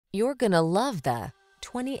You're gonna love the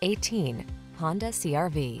 2018 Honda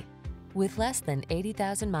CR-V. With less than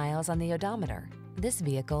 80,000 miles on the odometer, this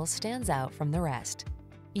vehicle stands out from the rest.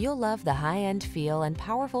 You'll love the high-end feel and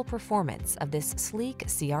powerful performance of this sleek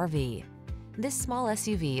CR-V. This small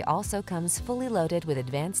SUV also comes fully loaded with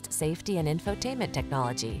advanced safety and infotainment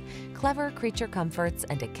technology, clever creature comforts,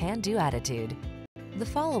 and a can-do attitude. The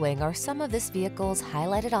following are some of this vehicle's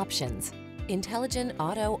highlighted options: intelligent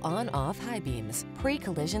auto on-off high beams,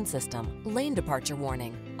 pre-collision system, lane departure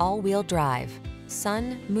warning, all-wheel drive,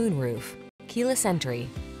 sun moonroof, keyless entry,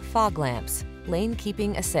 fog lamps, lane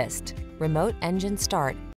keeping assist, remote engine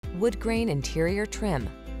start, wood grain interior trim.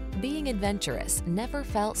 Being adventurous never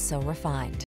felt so refined.